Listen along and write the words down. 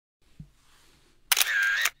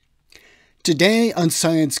Today on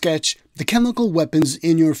Science Sketch, the chemical weapons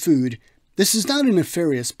in your food. This is not a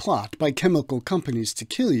nefarious plot by chemical companies to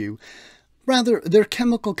kill you. Rather, they're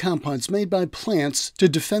chemical compounds made by plants to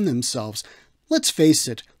defend themselves. Let's face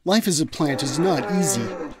it, life as a plant is not easy.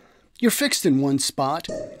 You're fixed in one spot,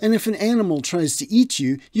 and if an animal tries to eat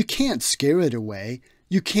you, you can't scare it away.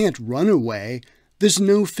 You can't run away. There's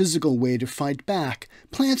no physical way to fight back.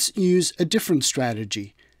 Plants use a different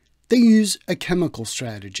strategy. They use a chemical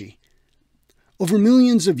strategy. Over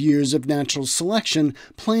millions of years of natural selection,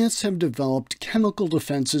 plants have developed chemical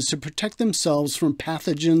defenses to protect themselves from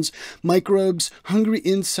pathogens, microbes, hungry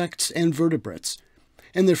insects, and vertebrates.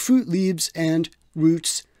 In their fruit leaves and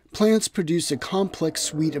roots, plants produce a complex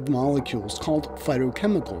suite of molecules called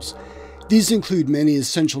phytochemicals. These include many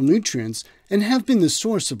essential nutrients and have been the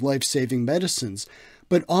source of life-saving medicines,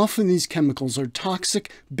 but often these chemicals are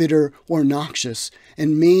toxic, bitter, or noxious,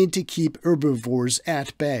 and made to keep herbivores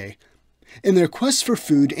at bay. In their quest for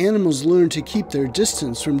food, animals learn to keep their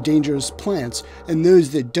distance from dangerous plants, and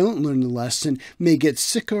those that don't learn the lesson may get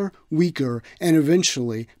sicker, weaker, and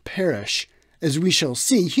eventually perish. As we shall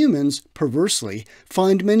see, humans, perversely,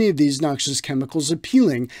 find many of these noxious chemicals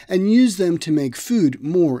appealing and use them to make food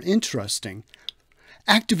more interesting.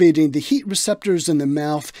 Activating the heat receptors in the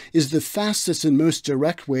mouth is the fastest and most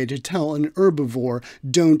direct way to tell an herbivore,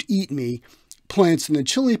 "Don't eat me." Plants in the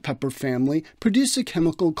chili pepper family produce a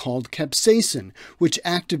chemical called capsaicin, which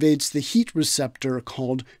activates the heat receptor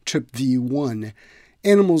called TRPV1.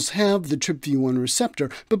 Animals have the TRPV1 receptor,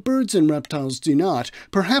 but birds and reptiles do not.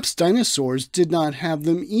 Perhaps dinosaurs did not have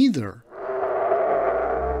them either.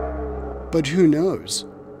 But who knows?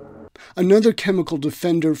 Another chemical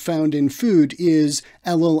defender found in food is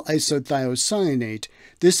Ll-Isothiocyanate.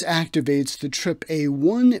 This activates the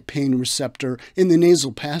TRPA1 pain receptor in the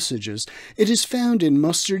nasal passages. It is found in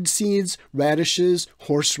mustard seeds, radishes,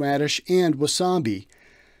 horseradish, and wasabi,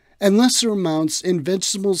 and lesser amounts in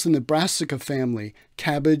vegetables in the brassica family: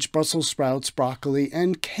 cabbage, Brussels sprouts, broccoli,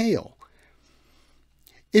 and kale.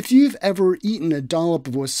 If you've ever eaten a dollop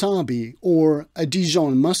of wasabi or a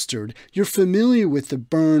Dijon mustard, you're familiar with the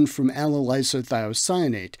burn from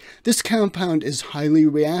allylisothiocyanate. This compound is highly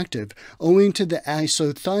reactive, owing to the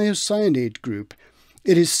isothiocyanate group.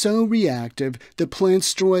 It is so reactive that plants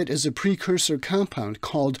store it as a precursor compound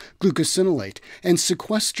called glucosinolate and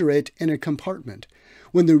sequester it in a compartment.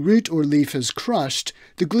 When the root or leaf is crushed,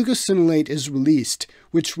 the glucosinolate is released,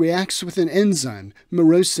 which reacts with an enzyme,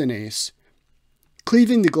 myrosinase,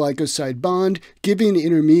 cleaving the glycoside bond, giving an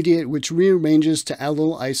intermediate which rearranges to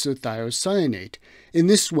allylisothiocyanate. In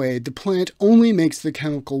this way, the plant only makes the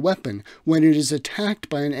chemical weapon when it is attacked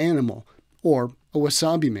by an animal, or a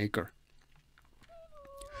wasabi maker.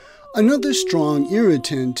 Another strong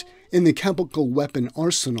irritant in the chemical weapon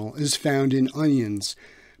arsenal is found in onions.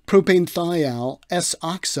 Propanethiol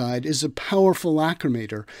S-oxide is a powerful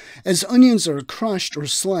lachrymator. As onions are crushed or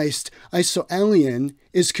sliced, isoalliin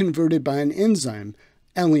is converted by an enzyme,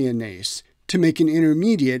 allyinase, to make an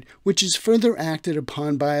intermediate, which is further acted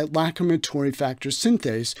upon by lachrymatory factor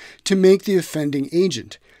synthase to make the offending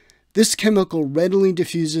agent. This chemical readily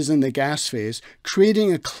diffuses in the gas phase,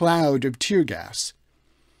 creating a cloud of tear gas.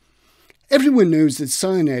 Everyone knows that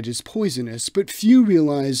cyanide is poisonous, but few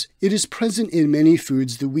realize it is present in many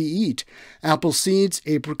foods that we eat. Apple seeds,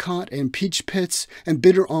 apricot, and peach pits, and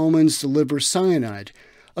bitter almonds deliver cyanide,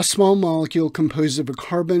 a small molecule composed of a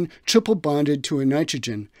carbon triple bonded to a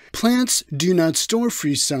nitrogen. Plants do not store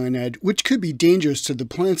free cyanide, which could be dangerous to the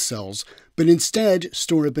plant cells, but instead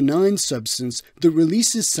store a benign substance that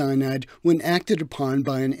releases cyanide when acted upon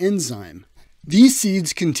by an enzyme. These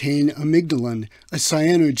seeds contain amygdalin, a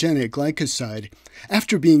cyanogenic glycoside.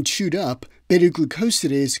 After being chewed up,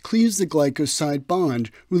 beta-glucosidase cleaves the glycoside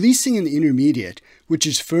bond, releasing an intermediate, which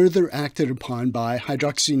is further acted upon by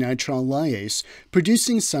hydroxynitrile lyase,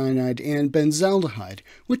 producing cyanide and benzaldehyde,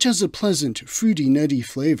 which has a pleasant, fruity, nutty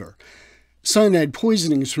flavor. Cyanide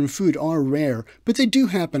poisonings from food are rare, but they do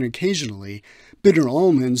happen occasionally. Bitter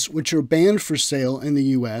almonds, which are banned for sale in the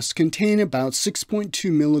U.S., contain about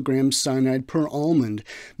 6.2 milligrams cyanide per almond,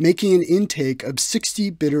 making an intake of 60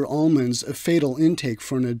 bitter almonds a fatal intake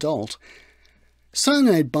for an adult.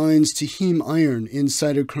 Cyanide binds to heme iron in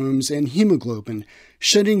cytochromes and hemoglobin,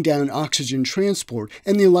 shutting down oxygen transport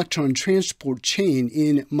and the electron transport chain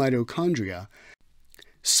in mitochondria.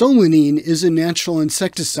 Solanine is a natural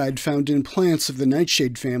insecticide found in plants of the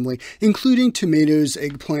nightshade family, including tomatoes,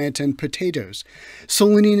 eggplant, and potatoes.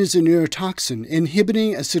 Solanine is a neurotoxin,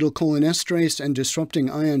 inhibiting acetylcholinesterase and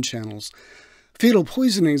disrupting ion channels. Fatal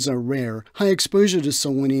poisonings are rare. High exposure to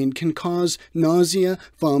solanine can cause nausea,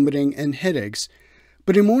 vomiting, and headaches.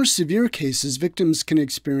 But in more severe cases, victims can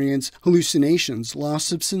experience hallucinations,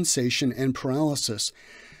 loss of sensation, and paralysis.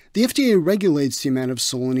 The FDA regulates the amount of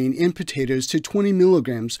solanine in potatoes to 20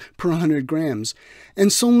 milligrams per 100 grams, and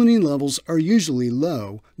solanine levels are usually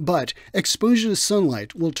low, but exposure to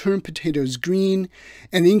sunlight will turn potatoes green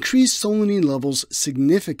and increase solanine levels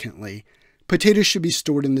significantly. Potatoes should be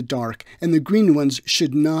stored in the dark, and the green ones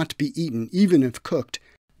should not be eaten, even if cooked.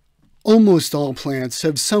 Almost all plants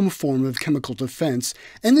have some form of chemical defense,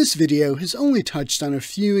 and this video has only touched on a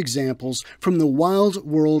few examples from the wild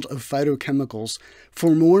world of phytochemicals.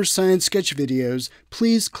 For more Science Sketch videos,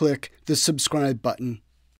 please click the subscribe button.